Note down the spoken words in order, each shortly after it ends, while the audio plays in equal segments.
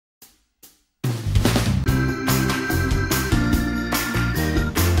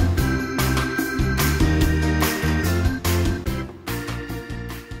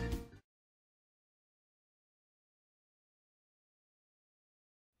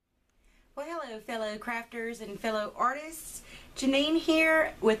Well, hello fellow crafters and fellow artists. Janine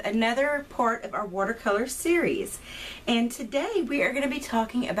here with another part of our watercolor series. And today we are going to be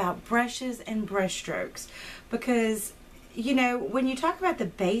talking about brushes and brush strokes because, you know, when you talk about the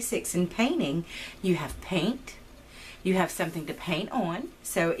basics in painting, you have paint, you have something to paint on.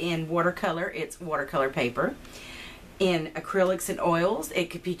 So in watercolor, it's watercolor paper. In acrylics and oils, it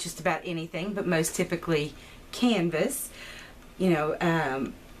could be just about anything, but most typically canvas,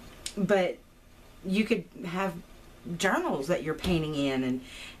 but you could have journals that you're painting in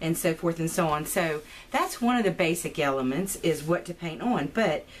and so forth and so on. So that's one of the basic elements, is what to paint on.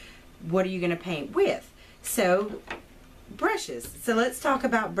 But what are you going to paint with? So brushes. So let's talk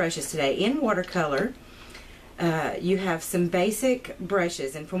about brushes today. In watercolor, you have some basic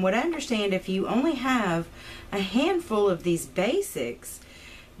brushes, and from what I understand, if you only have a handful of these basics,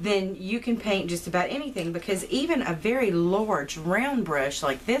 then you can paint just about anything, because even a very large round brush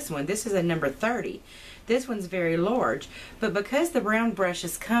like this one, this is a number 30. This one's very large, but because the round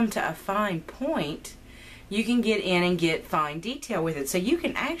brushes come to a fine point, you can get in and get fine detail with it. So you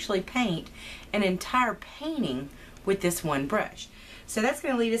can actually paint an entire painting with this one brush. So that's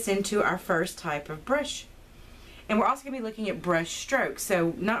going to lead us into our first type of brush. And we're also going to be looking at brush strokes.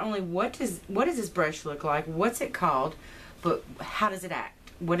 So not only what does this brush look like, what's it called, but how does it act?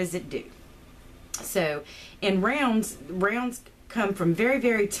 What does it do? So in rounds come from very,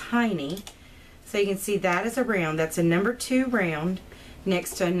 very tiny. So you can see that is a round. That's a number 2 round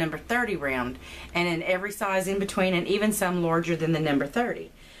next to a number 30 round. And in every size in between, and even some larger than the number 30.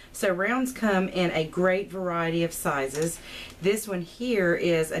 So rounds come in a great variety of sizes. This one here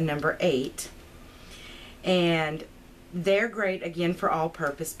is a number 8. And they're great, again, for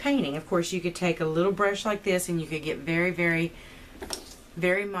all-purpose painting. Of course, you could take a little brush like this and you could get very, very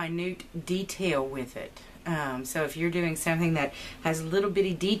minute detail with it. So if you're doing something that has little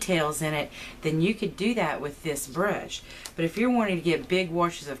bitty details in it, then you could do that with this brush. But if you're wanting to get big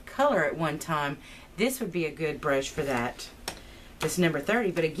washes of color at one time, this would be a good brush for that. This number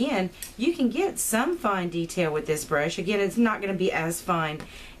 30. But again, you can get some fine detail with this brush. Again, it's not going to be as fine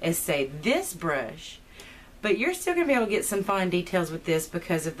as, say, this brush, but you're still going to be able to get some fine details with this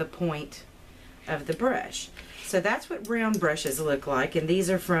because of the point of the brush. So that's what round brushes look like, and these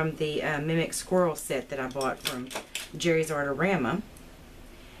are from the Mimic Squirrel set that I bought from Jerry's Artorama.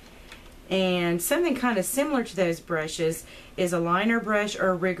 And something kind of similar to those brushes is a liner brush or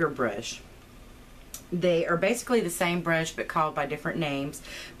a rigger brush. They are basically the same brush but called by different names,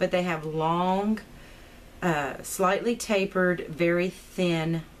 but they have long, slightly tapered, very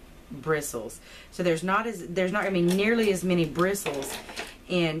thin bristles. So there's not going to be nearly as many bristles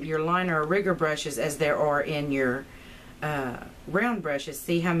in your liner or rigger brushes as there are in your round brushes.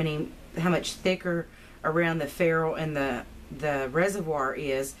 See how much thicker around the ferrule and the reservoir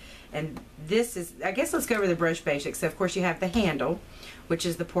is. And this is, I guess let's go over the brush basics. So of course you have the handle, which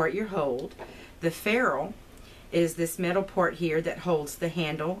is the part you hold. The ferrule is this metal part here that holds the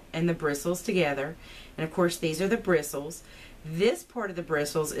handle and the bristles together. And of course these are the bristles. This part of the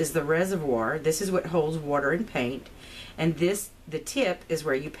bristles is the reservoir. This is what holds water and paint. And the tip is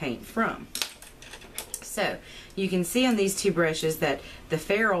where you paint from. So you can see on these two brushes that the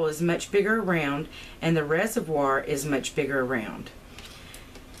ferrule is much bigger around and the reservoir is much bigger around.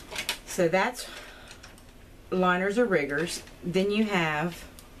 So that's liners or riggers. Then you have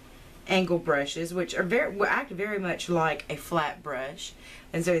angle brushes, which are act very much like a flat brush.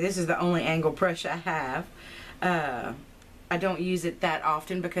 And so this is the only angle brush I have. I don't use it that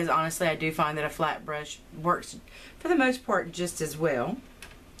often because honestly I do find that a flat brush works for the most part just as well.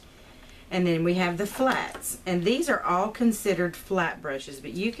 And then we have the flats, and these are all considered flat brushes,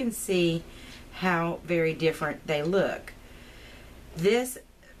 but you can see how very different they look. This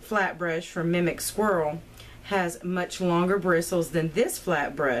flat brush from Mimic Squirrel has much longer bristles than this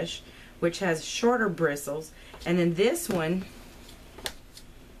flat brush, which has shorter bristles. And then this one,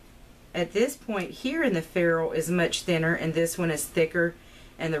 at this point here in the ferrule, is much thinner, and this one is thicker.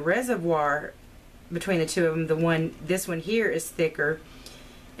 And the reservoir between the two of them, this one here is thicker,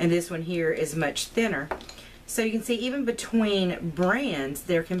 and this one here is much thinner. So you can see even between brands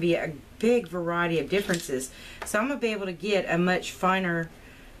there can be a big variety of differences. So I'm going to be able to get a much finer,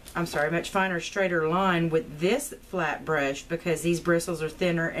 straighter line with this flat brush because these bristles are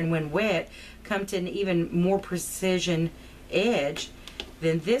thinner, and when wet come to an even more precision edge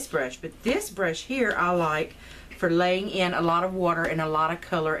than this brush. But this brush here I like for laying in a lot of water and a lot of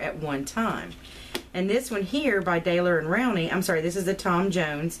color at one time. And this one here by Daler and Rowney, this is a Tom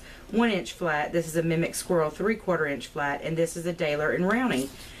Jones 1-inch flat, this is a Mimic Squirrel 3/4 inch flat, and this is a Daler and Rowney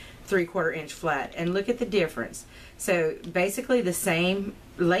 3/4 inch flat. And look at the difference. So basically the same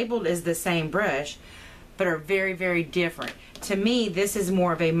labeled as the same brush, but are very, very different. To me, this is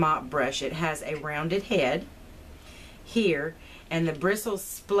more of a mop brush. It has a rounded head here, and the bristles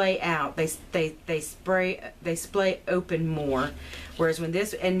splay out. They splay open more. Whereas when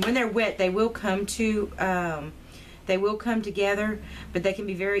they're wet, they will come together, but they can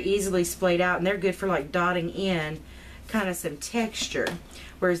be very easily splayed out, and they're good for like dotting in kind of some texture.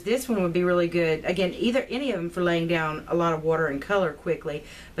 Whereas this one would be really good, again, any of them for laying down a lot of water and color quickly,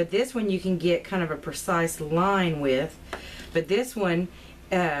 but this one you can get kind of a precise line with. But this one,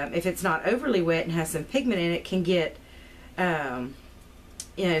 if it's not overly wet and has some pigment in it, can get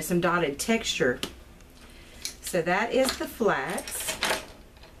you know, some dotted texture. So that is the flats.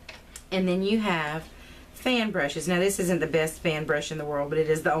 And then you have fan brushes. Now this isn't the best fan brush in the world, but it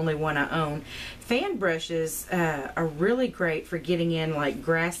is the only one I own. Fan brushes are really great for getting in like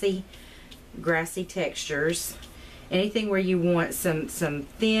grassy textures. Anything where you want some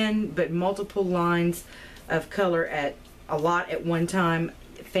thin but multiple lines of color at a lot at one time,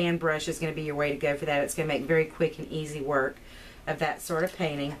 fan brush is going to be your way to go for that. It's going to make very quick and easy work of that sort of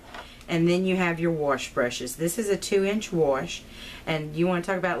painting. And then you have your wash brushes. This is a 2-inch wash, and you want to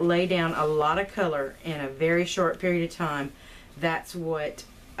talk about lay down a lot of color in a very short period of time. That's what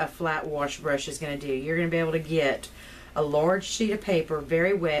a flat wash brush is going to do. You're going to be able to get a large sheet of paper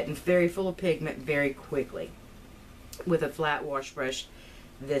very wet and very full of pigment very quickly with a flat wash brush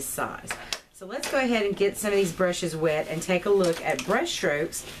this size. So let's go ahead and get some of these brushes wet and take a look at brush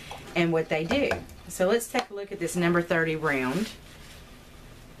strokes and what they do. So let's take a look at this number 30 round.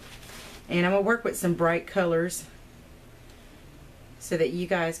 And I'm going to work with some bright colors so that you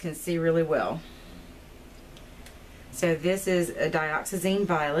guys can see really well. So this is a dioxazine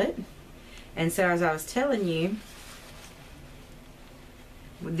violet. And so as I was telling you,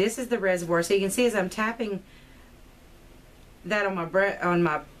 this is the reservoir. So you can see as I'm tapping that on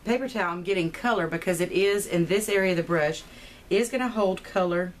my paper towel, I'm getting color, because it is, in this area of the brush, is going to hold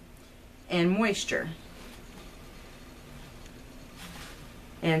color and moisture.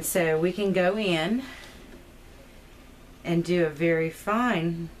 And so we can go in and do a very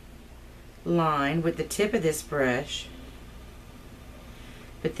fine line with the tip of this brush,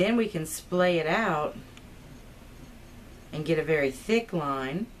 but then we can splay it out and get a very thick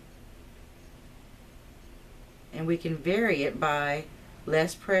line, and we can vary it by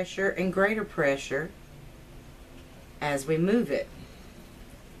less pressure and greater pressure as we move it.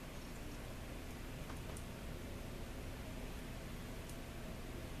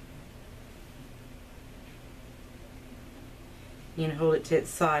 You can hold it to its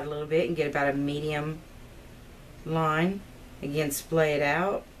side a little bit and get about a medium line. Again, splay it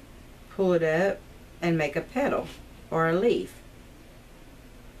out, pull it up, and make a petal or a leaf.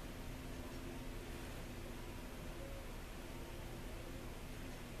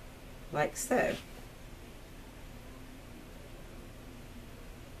 Like so.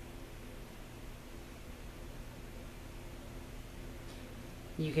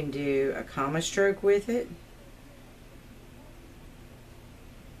 You can do a comma stroke with it.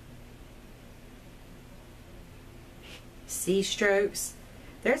 C strokes.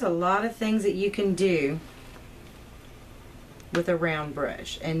 There's a lot of things that you can do with a round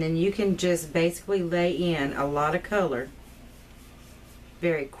brush, and then you can just basically lay in a lot of color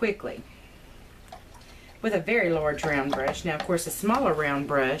very quickly with a very large round brush. Now of course a smaller round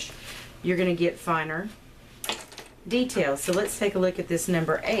brush, you're going to get finer details. So let's take a look at this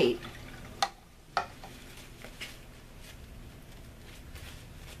number 8.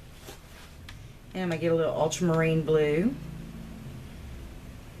 And I'm going to get a little ultramarine blue.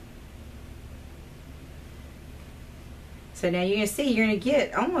 So now you're going to see you're going to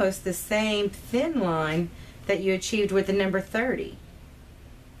get almost the same thin line that you achieved with the number 30.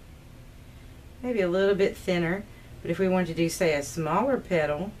 Maybe a little bit thinner, but if we wanted to do, say, a smaller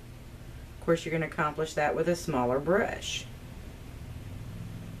petal, of course you're going to accomplish that with a smaller brush.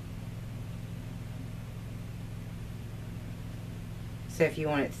 So if you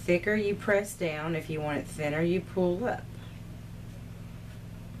want it thicker, you press down. If you want it thinner, you pull up.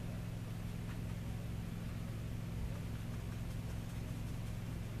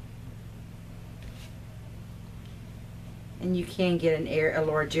 And you can get a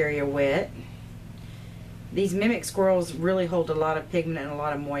large area wet. These mimic squirrels really hold a lot of pigment and a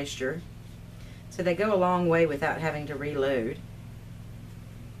lot of moisture, so they go a long way without having to reload.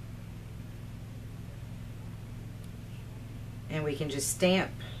 And we can just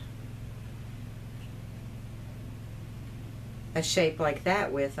stamp a shape like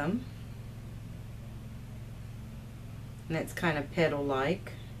that with them. And that's kind of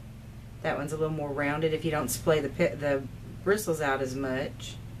petal-like. That one's a little more rounded if you don't splay the bristles out as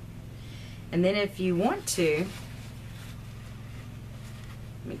much. And then if you want to,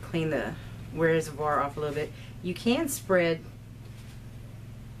 let me clean the reservoir off a little bit, you can spread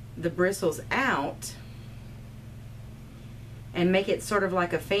the bristles out and make it sort of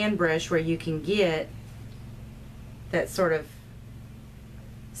like a fan brush where you can get that sort of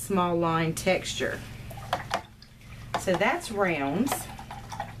small line texture. So that's rounds.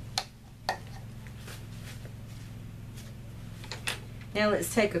 Now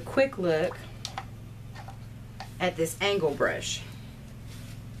let's take a quick look at this angle brush.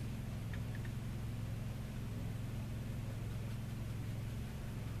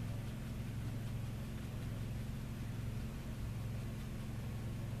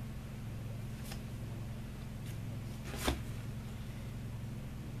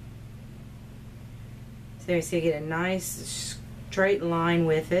 So you see you get a nice straight line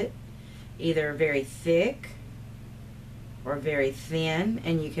with it, either very thick or very thin,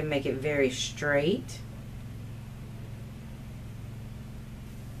 and you can make it very straight.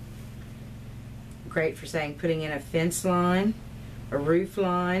 Great for, saying, putting in a fence line, a roof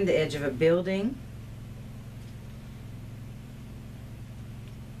line, the edge of a building.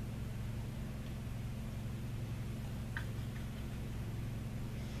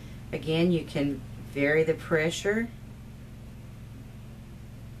 Again, you can vary the pressure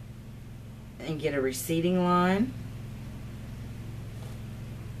and get a receding line.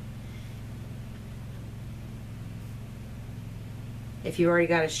 If you already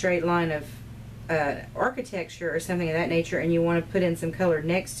got a straight line of architecture or something of that nature and you want to put in some color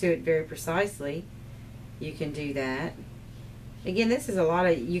next to it very precisely, you can do that. Again, this is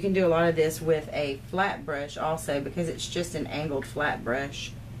you can do a lot of this with a flat brush also, because it's just an angled flat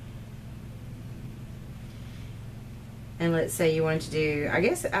brush. And let's say you wanted to do, I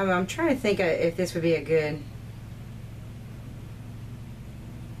guess I'm trying to think if this would be a good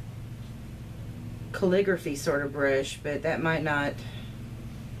calligraphy sort of brush, but that might not.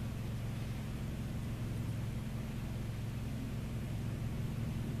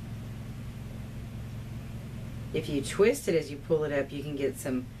 If you twist it as you pull it up, you can get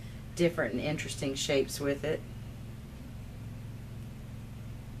some different and interesting shapes with it.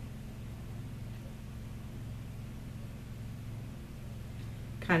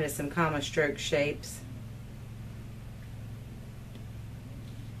 Kind of some comma stroke shapes.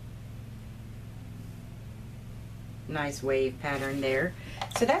 Nice wave pattern there.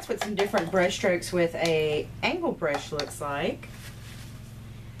 So that's what some different brush strokes with a angle brush looks like.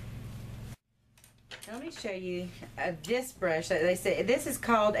 Now let me show you this brush. They say this is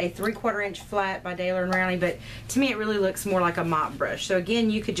called a 3/4 inch flat by Daler and Rowney, but to me it really looks more like a mop brush. So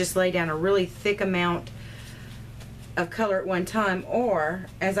again, you could just lay down a really thick amount of color at one time, or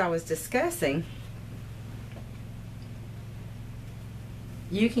as I was discussing,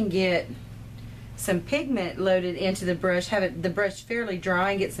 you can get some pigment loaded into the brush, have the brush fairly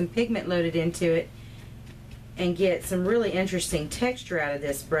dry and get some pigment loaded into it and get some really interesting texture out of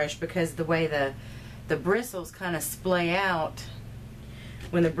this brush, because the way the bristles kind of splay out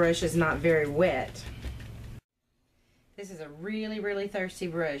when the brush is not very wet. This is a really thirsty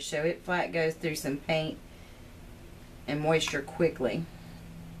brush, so it flat goes through some paint and moisture quickly.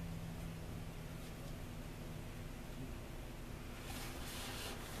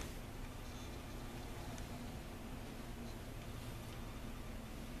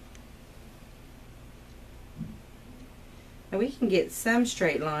 Now we can get some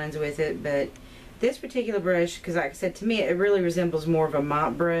straight lines with it, but this particular brush, because like I said, to me it really resembles more of a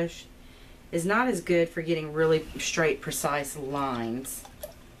mop brush, is not as good for getting really straight, precise lines.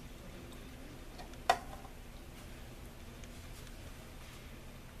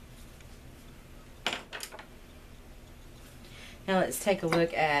 Now let's take a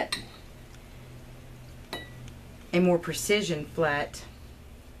look at a more precision flat.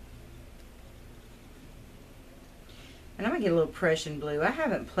 And I'm going to get a little Prussian blue. I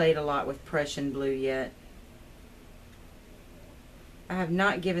haven't played a lot with Prussian blue yet. I have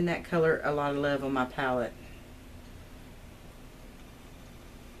not given that color a lot of love on my palette.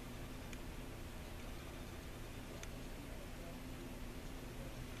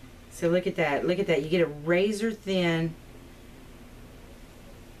 So look at that. Look at that. You get a razor thin,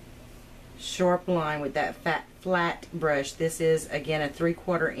 sharp line with that flat brush. This is, again, a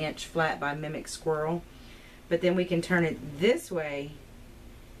 3/4 inch flat by Mimic Squirrel. But then we can turn it this way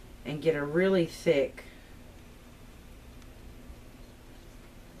and get a really thick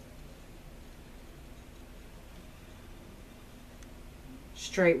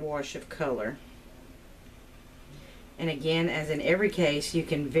straight wash of color. And again, as in every case, you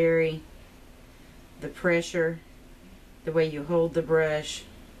can vary the pressure, the way you hold the brush,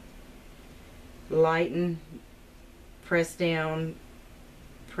 lighten, press down,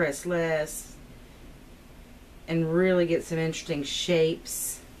 press less, and really get some interesting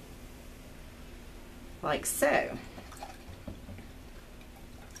shapes like so.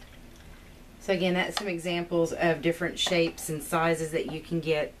 So again, that's some examples of different shapes and sizes that you can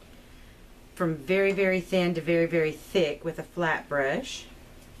get from very, very thin to very, very thick with a flat brush.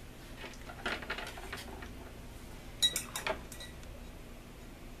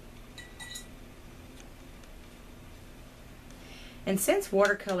 And since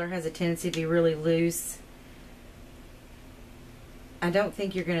watercolor has a tendency to be really loose, I don't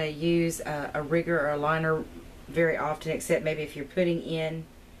think you're going to use a rigger or a liner very often, except maybe if you're putting in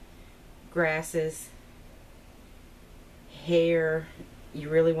grasses, hair. You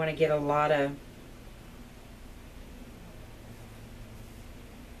really want to get a lot of,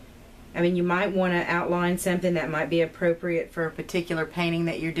 I mean, you might want to outline something that might be appropriate for a particular painting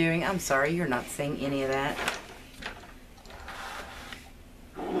that you're doing. I'm sorry, you're not seeing any of that.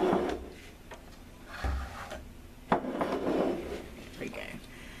 There we go.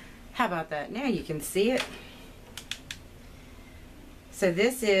 How about that? Now you can see it. So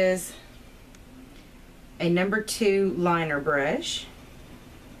this is a number 2 liner brush.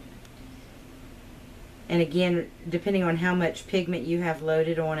 And again, depending on how much pigment you have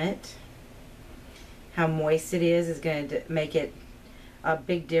loaded on it, how moist it is going to make it a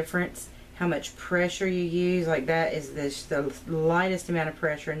big difference. How much pressure you use, like that is the lightest amount of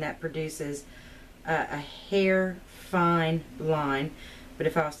pressure, and that produces a hair fine line. But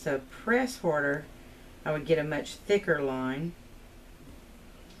if I was to press harder, I would get a much thicker line.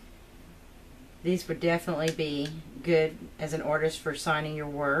 These would definitely be good as an artist for signing your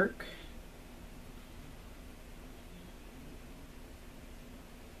work.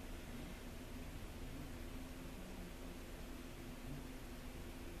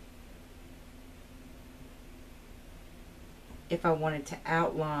 If I wanted to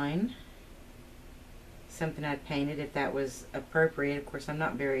outline something I'd painted, if that was appropriate. Of course, I'm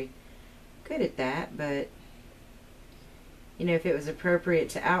not very good at that, but you know, if it was appropriate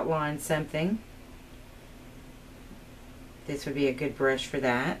to outline something, this would be a good brush for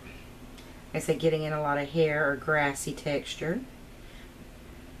that. Like I said, getting in a lot of hair or grassy texture.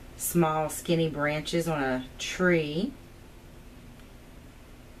 Small skinny branches on a tree.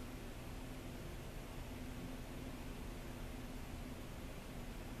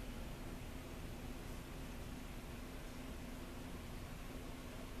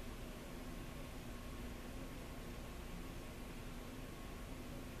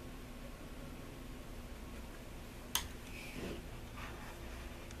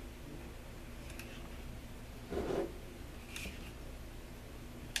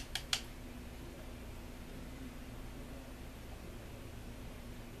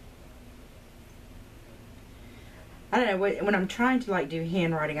 I don't know, when I'm trying to like do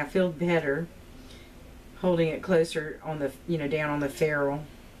handwriting, I feel better holding it closer on the, you know, down on the ferrule.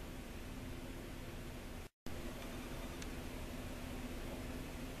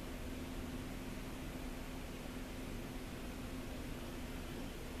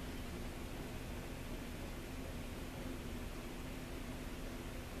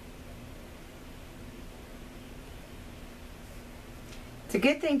 It's a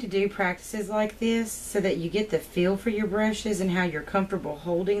good thing to do practices like this so that you get the feel for your brushes and how you're comfortable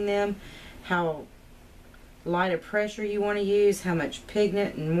holding them, how light of pressure you want to use, how much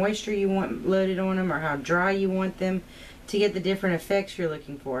pigment and moisture you want loaded on them, or how dry you want them, to get the different effects you're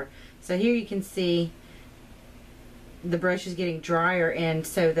looking for. So here you can see the brush is getting drier, and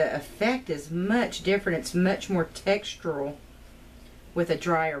so the effect is much different. It's much more textural with a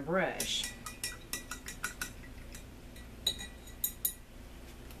drier brush.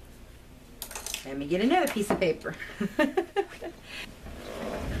 Let me get another piece of paper.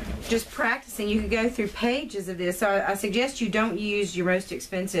 Just practicing, you could go through pages of this. So I suggest you don't use your most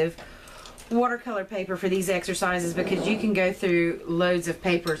expensive watercolor paper for these exercises, because you can go through loads of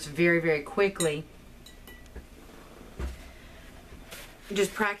papers very, very quickly.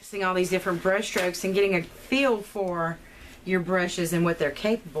 Just practicing all these different brush strokes and getting a feel for your brushes and what they're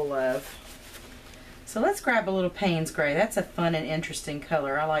capable of. So let's grab a little Payne's Gray. That's a fun and interesting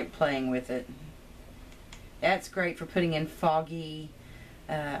color. I like playing with it. That's great for putting in foggy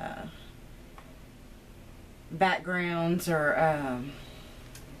backgrounds, or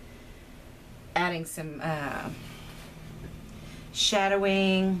adding some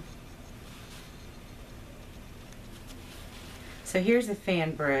shadowing. So here's a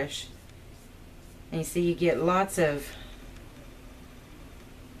fan brush, and you see you get lots of,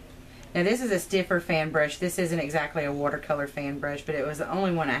 now this is a stiffer fan brush. This isn't exactly a watercolor fan brush, but it was the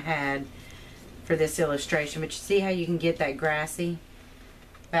only one I had for this illustration. But you see how you can get that grassy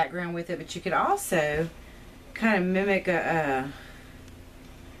background with it, but you could also kind of mimic a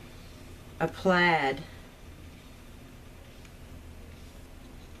plaid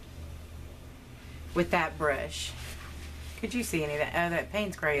with that brush. Could you see any of that? Oh, that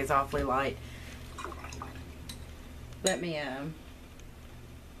Payne's gray is awfully light. Let me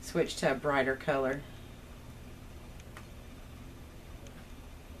switch to a brighter color.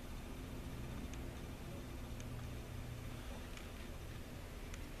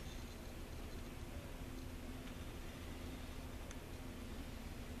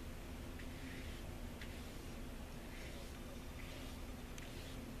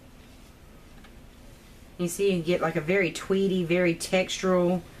 You see, you can get like a very tweedy, very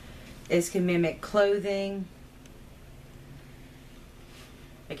textural. This can mimic clothing.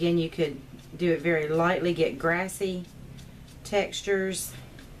 Again, you could do it very lightly, get grassy textures.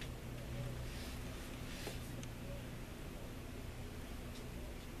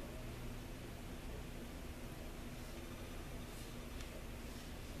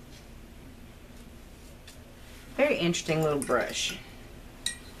 Very interesting little brush.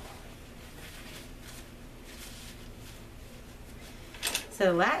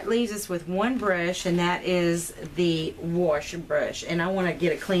 So that leaves us with one brush, and that is the wash brush. And I want to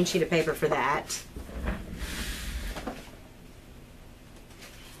get a clean sheet of paper for that.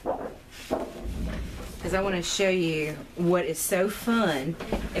 Because I want to show you what is so fun.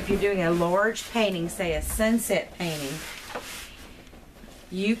 If you're doing a large painting, say a sunset painting,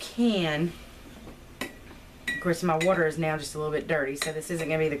 you can, of course my water is now just a little bit dirty, so this isn't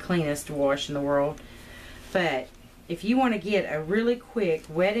going to be the cleanest wash in the world, but if you want to get a really quick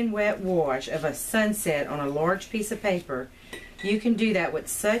wet and wet wash of a sunset on a large piece of paper, you can do that with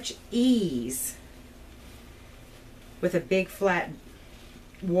such ease with a big flat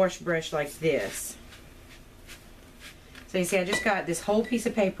wash brush like this. So you see, I just got this whole piece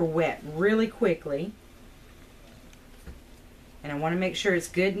of paper wet really quickly, and I want to make sure it's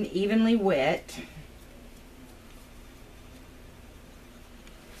good and evenly wet.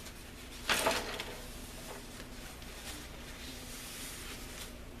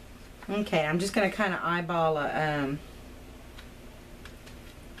 Okay, I'm just going to kind of eyeball a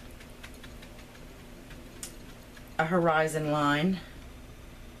horizon line,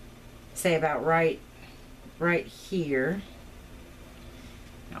 say about right here.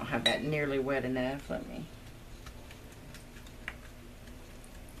 I don't have that nearly wet enough. Let me.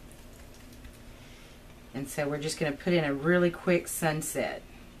 And so we're just going to put in a really quick sunset.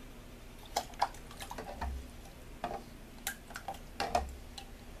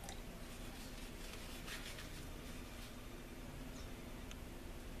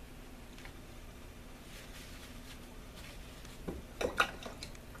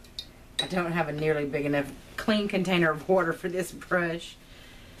 Don't have a nearly big enough clean container of water for this brush.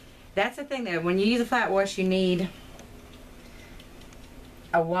 That's the thing though, when you use a flat wash, you need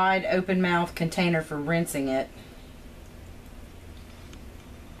a wide open mouth container for rinsing it.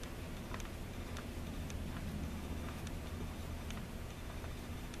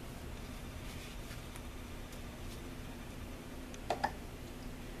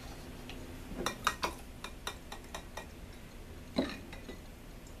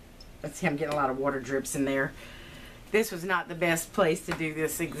 Let's see, I'm getting a lot of water drips in there. This was not the best place to do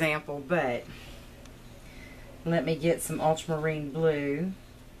this example, but let me get some ultramarine blue.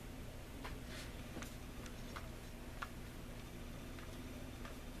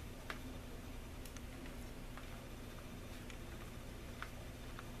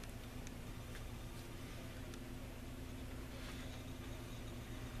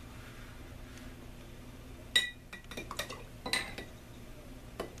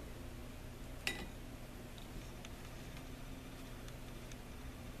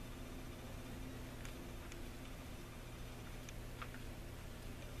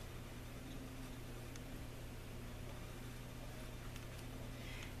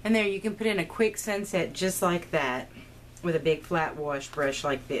 And there you can put in a quick sunset just like that with a big flat wash brush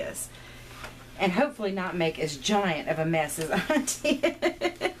like this. And hopefully not make as giant of a mess as I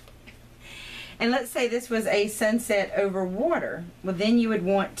did. And let's say this was a sunset over water. Well, then you would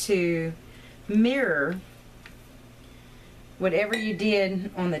want to mirror whatever you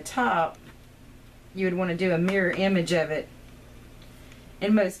did on the top. You would want to do a mirror image of it,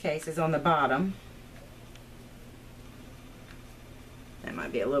 in most cases, on the bottom. That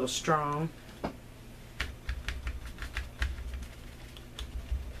might be a little strong. Pick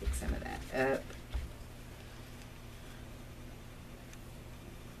some of that up.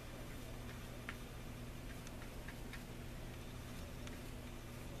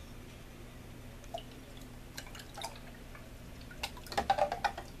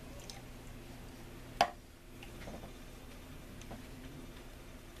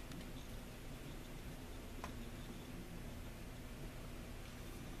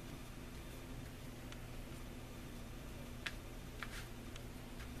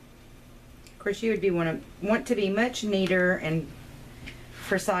 course, you would want to be much neater and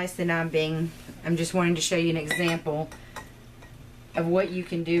precise than I'm being. I'm just wanting to show you an example of what you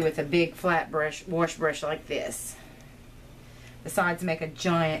can do with a big flat brush, wash brush like this, besides make a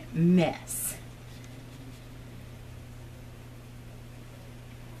giant mess.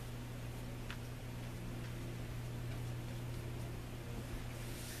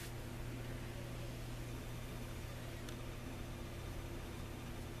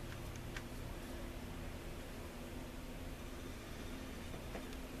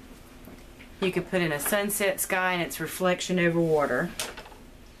 You could put in a sunset sky and its reflection over water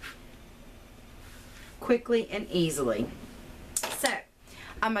quickly and easily. So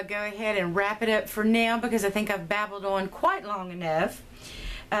I'm going to go ahead and wrap it up for now because I think I've babbled on quite long enough.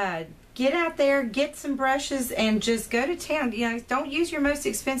 Get out there, get some brushes, and just go to town. You know, don't use your most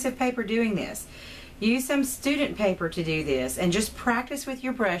expensive paper doing this. Use some student paper to do this, and just practice with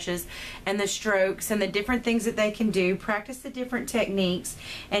your brushes and the strokes and the different things that they can do. Practice the different techniques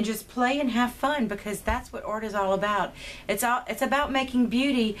and just play and have fun, because that's what art is all about. It's about making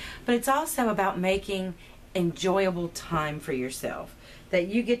beauty, but it's also about making enjoyable time for yourself that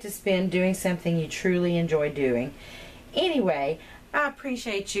you get to spend doing something you truly enjoy doing. Anyway, I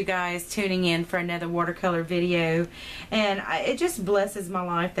appreciate you guys tuning in for another watercolor video, and it just blesses my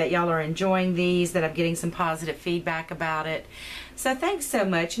life that y'all are enjoying these, that I'm getting some positive feedback about it. So thanks so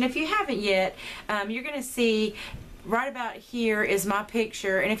much. And if you haven't yet, you're going to see right about here is my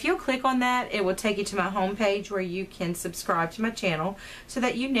picture, and if you'll click on that, it will take you to my home page where you can subscribe to my channel so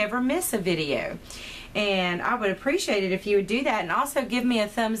that you never miss a video. And I would appreciate it if you would do that, and also give me a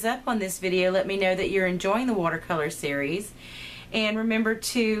thumbs up on this video. Let me know that you're enjoying the watercolor series. And remember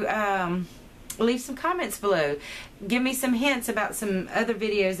to leave some comments below. Give me some hints about some other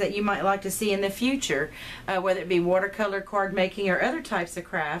videos that you might like to see in the future, whether it be watercolor, card making, or other types of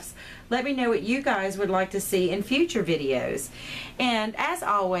crafts. Let me know what you guys would like to see in future videos. And as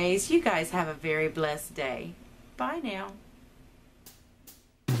always, you guys have a very blessed day. Bye now.